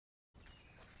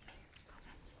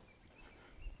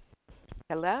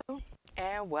Hello,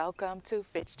 and welcome to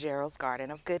Fitzgerald's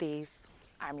Garden of Goodies.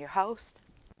 I'm your host,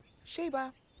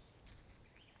 Sheba,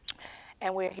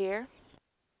 and we're here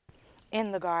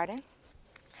in the garden.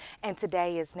 And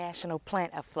today is National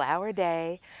Plant a Flower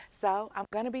Day, so I'm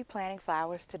going to be planting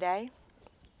flowers today.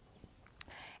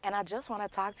 And I just want to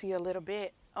talk to you a little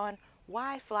bit on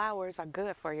why flowers are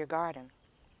good for your garden.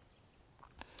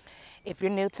 If you're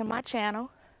new to my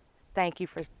channel, thank you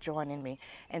for joining me,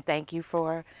 and thank you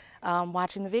for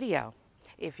watching the video.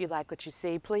 If you like what you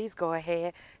see, please go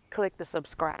ahead, click the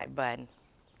subscribe button.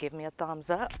 Give me a thumbs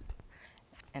up.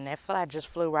 And that fly just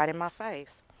flew right in my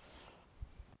face.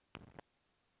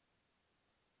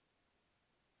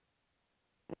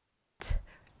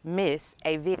 Miss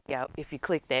a video if you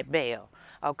click that bell,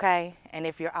 okay? And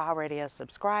if you're already a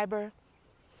subscriber,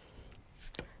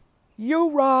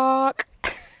 you rock.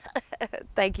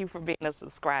 Thank you for being a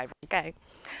subscriber, okay?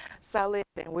 So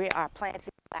listen, we are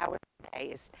planting flowers today.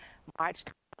 It's March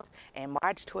 12th, and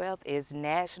March 12th is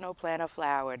National Plant a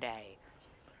Flower Day.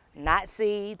 Not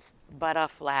seeds, but a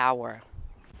flower.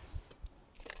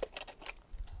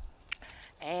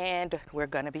 And we're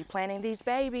going to be planting these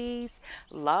babies.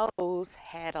 Lowe's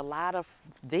had a lot of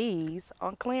these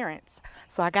on clearance.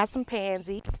 So I got some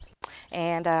pansies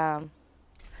and a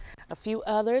few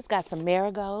others. Got some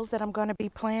marigolds that I'm going to be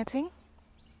planting.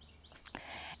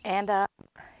 And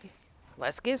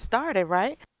let's get started,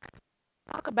 right?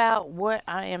 Talk about what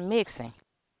I am mixing.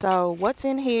 So what's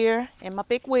in here in my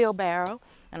big wheelbarrow,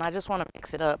 and I just want to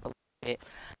mix it up a little bit.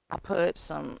 I put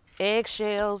some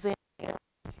eggshells in there.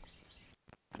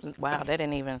 Wow, that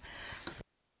didn't even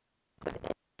put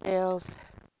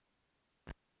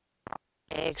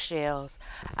eggshells.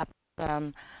 I put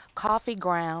some coffee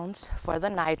grounds for the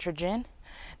nitrogen.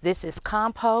 This is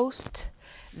compost.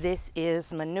 This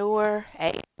is manure,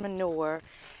 manure,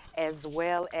 as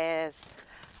well as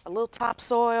a little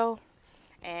topsoil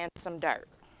and some dirt.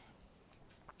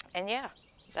 And yeah,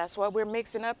 that's what we're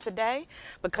mixing up today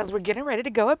because we're getting ready to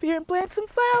go up here and plant some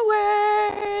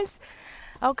flowers.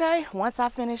 Okay, once I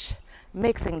finish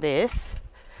mixing this,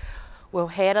 we'll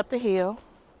head up the hill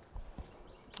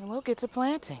and we'll get to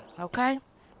planting, okay?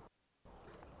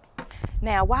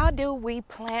 Now, why do we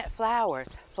plant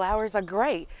flowers? Flowers are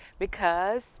great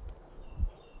because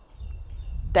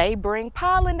they bring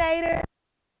pollinators.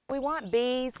 We want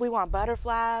bees, we want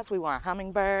butterflies, we want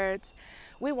hummingbirds.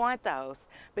 We want those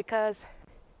because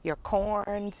your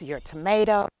corns, your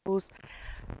tomatoes,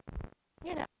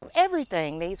 you know,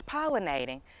 everything needs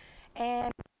pollinating.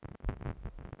 And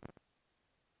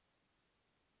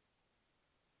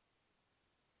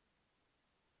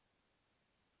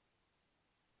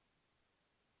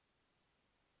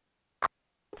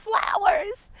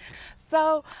flowers.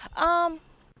 So,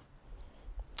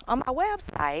 on my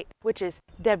website, which is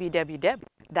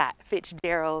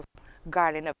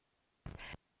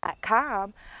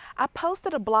www.fitzgeraldgardenofgoods.com, I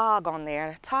posted a blog on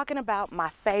there talking about my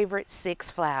favorite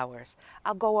 6 flowers.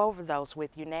 I'll go over those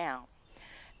with you now.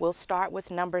 We'll start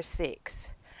with number 6.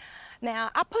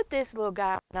 Now, I put this little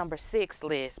guy on number 6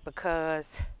 list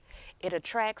because it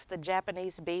attracts the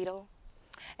Japanese beetle,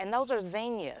 and those are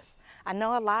zinnias. I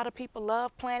know a lot of people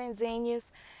love planting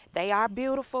zinnias. They are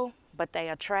beautiful, but they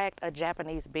attract a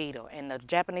Japanese beetle, and the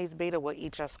Japanese beetle will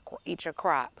eat your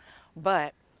crop.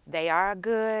 But they are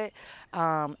good.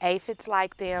 Aphids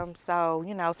like them, so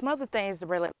you know some other things that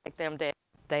really like them that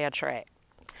they attract.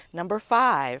 Number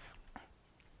 5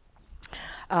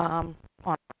 on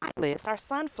my list are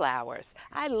sunflowers.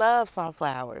 I love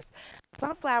sunflowers.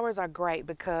 Sunflowers are great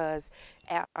because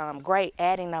great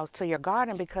adding those to your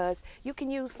garden because you can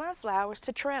use sunflowers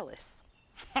to trellis.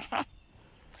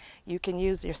 You can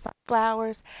use your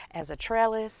sunflowers as a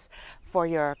trellis for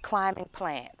your climbing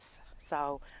plants.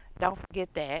 So don't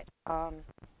forget that.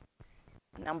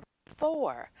 Number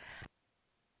 4.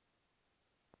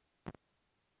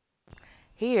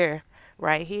 Here,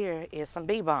 right here is some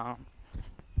bee balm.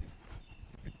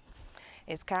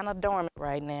 It's kind of dormant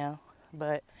right now,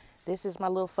 but this is my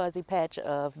little fuzzy patch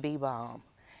of bee balm.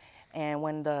 And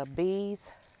when the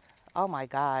bees, oh my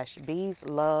gosh, bees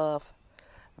love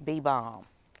bee balm.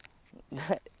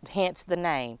 Hence the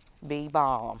name, bee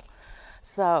balm.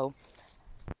 So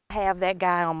I have that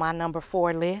guy on my number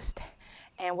 4 list.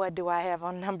 And what do I have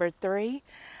on number 3?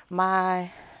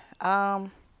 My, let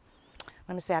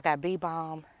me see, I got bee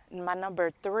balm. My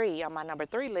number 3 on my number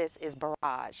 3 list is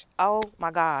Barrage. Oh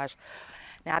my gosh.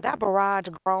 Now I got Barrage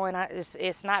growing.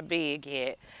 It's not big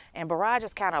yet, and Barrage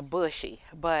is kind of bushy,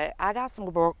 but I got some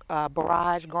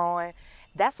Barrage growing.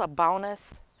 That's a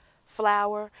bonus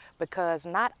flower because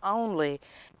not only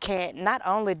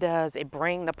does it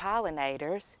bring the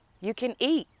pollinators, you can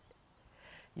eat.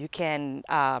 You can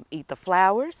eat the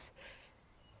flowers.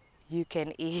 You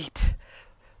can eat,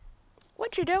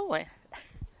 what you doing?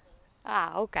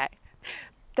 Ah, okay.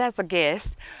 That's a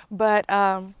guess. But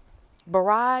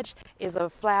borage is a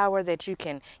flower that you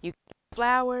can eat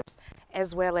flowers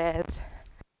as well as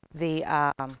the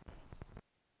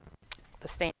the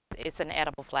stem. It's an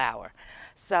edible flower.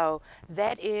 So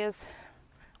that is,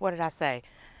 what did I say?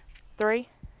 Three.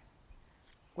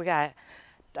 We got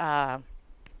uh,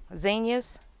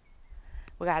 zinnias.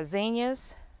 We got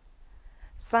zinnias,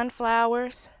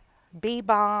 sunflowers, bee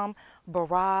balm,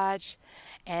 borage,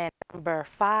 and number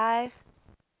 5,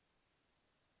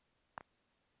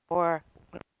 or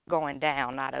going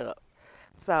down, not up.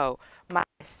 So my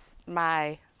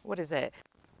what is that?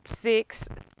 6,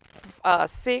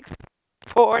 6,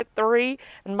 4, 3,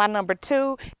 and my number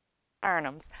 2,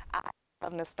 nasturtiums. I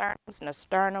love nasturtiums.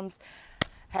 Nasturtiums,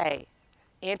 hey,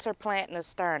 interplant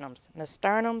nasturtiums.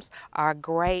 Nasturtiums are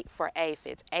great for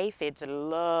aphids. Aphids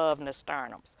love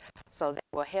nasturtiums. So they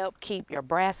will help keep your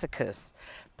brassicas.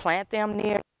 Plant them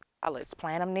near collards.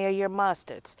 Plant them near your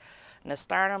mustards.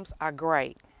 Nasturtiums are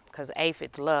great because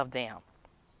aphids love them.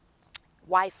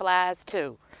 White flies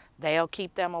too. They'll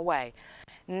keep them away.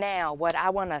 Now, what I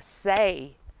want to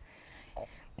say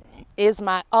is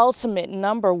my ultimate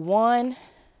number 1,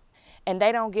 and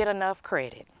they don't get enough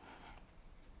credit.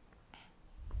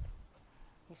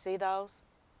 You see those?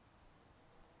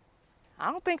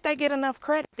 I don't think they get enough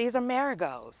credit. These are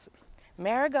marigolds.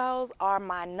 Marigolds are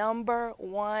my number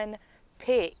 1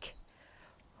 pick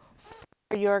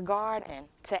for your garden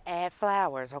to add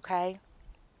flowers, okay?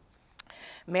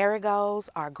 Marigolds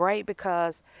are great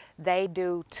because they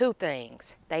do 2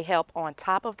 things. They help on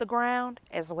top of the ground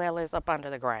as well as up under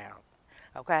the ground,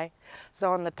 okay?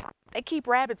 So on the top, they keep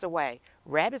rabbits away.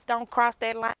 Rabbits don't cross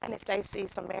that line if they see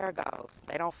some marigolds.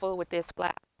 They don't fool with this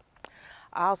flower.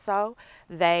 Also,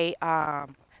 they're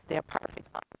perfect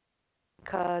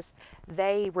because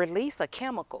they release a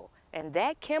chemical, and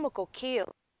that chemical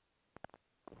kills.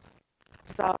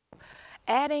 So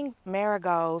adding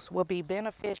marigolds will be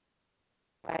beneficial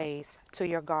ways to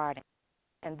your garden.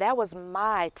 And that was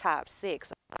my top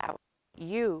 6 of flowers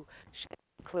you should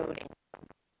include in.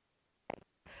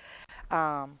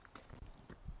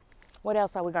 What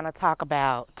else are we going to talk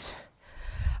about?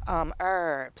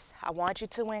 Herbs. I want you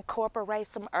to incorporate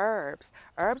some herbs.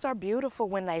 Herbs are beautiful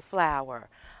when they flower.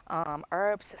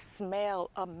 Herbs smell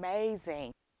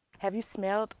amazing. Have you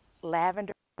smelled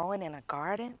lavender growing in a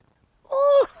garden?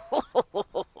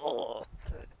 Ooh,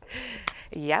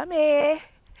 yummy.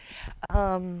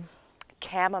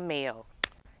 Chamomile.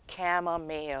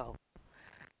 Chamomile.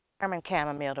 German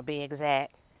chamomile to be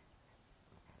exact.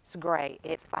 It's great.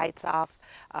 It fights off,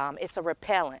 it's a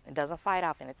repellent. It doesn't fight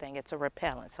off anything. It's a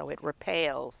repellent. So it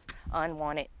repels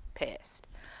unwanted pests.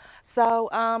 So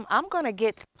I'm going to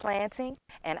get to planting,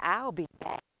 and I'll be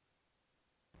back.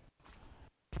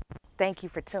 Thank you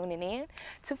for tuning in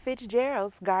to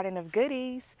Fitzgerald's Garden of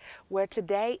Goodies, where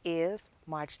today is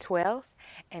March 12th,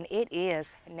 and it is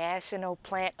National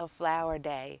Plant a Flower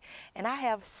Day. And I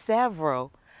have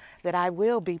several that I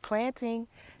will be planting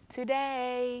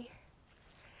today.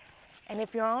 And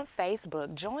if you're on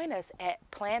Facebook, join us at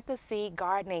Plant the Seed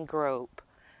Gardening Group.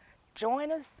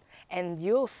 Join us and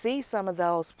you'll see some of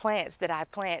those plants that I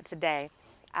plant today.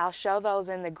 I'll show those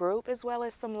in the group as well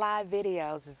as some live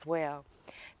videos as well.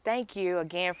 Thank you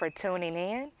again for tuning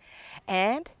in.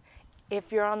 And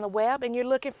if you're on the web and you're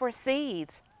looking for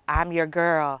seeds, I'm your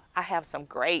girl. I have some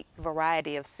great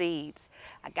variety of seeds.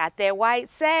 I got that white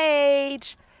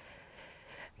sage.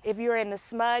 If you're into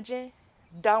smudging,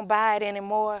 don't buy it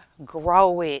anymore.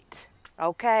 Grow it.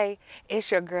 Okay?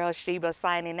 It's your girl Sheba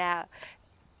signing out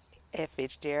at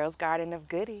Fitzgerald's Garden of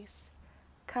Goodies.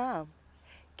 Come,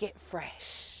 get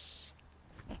fresh.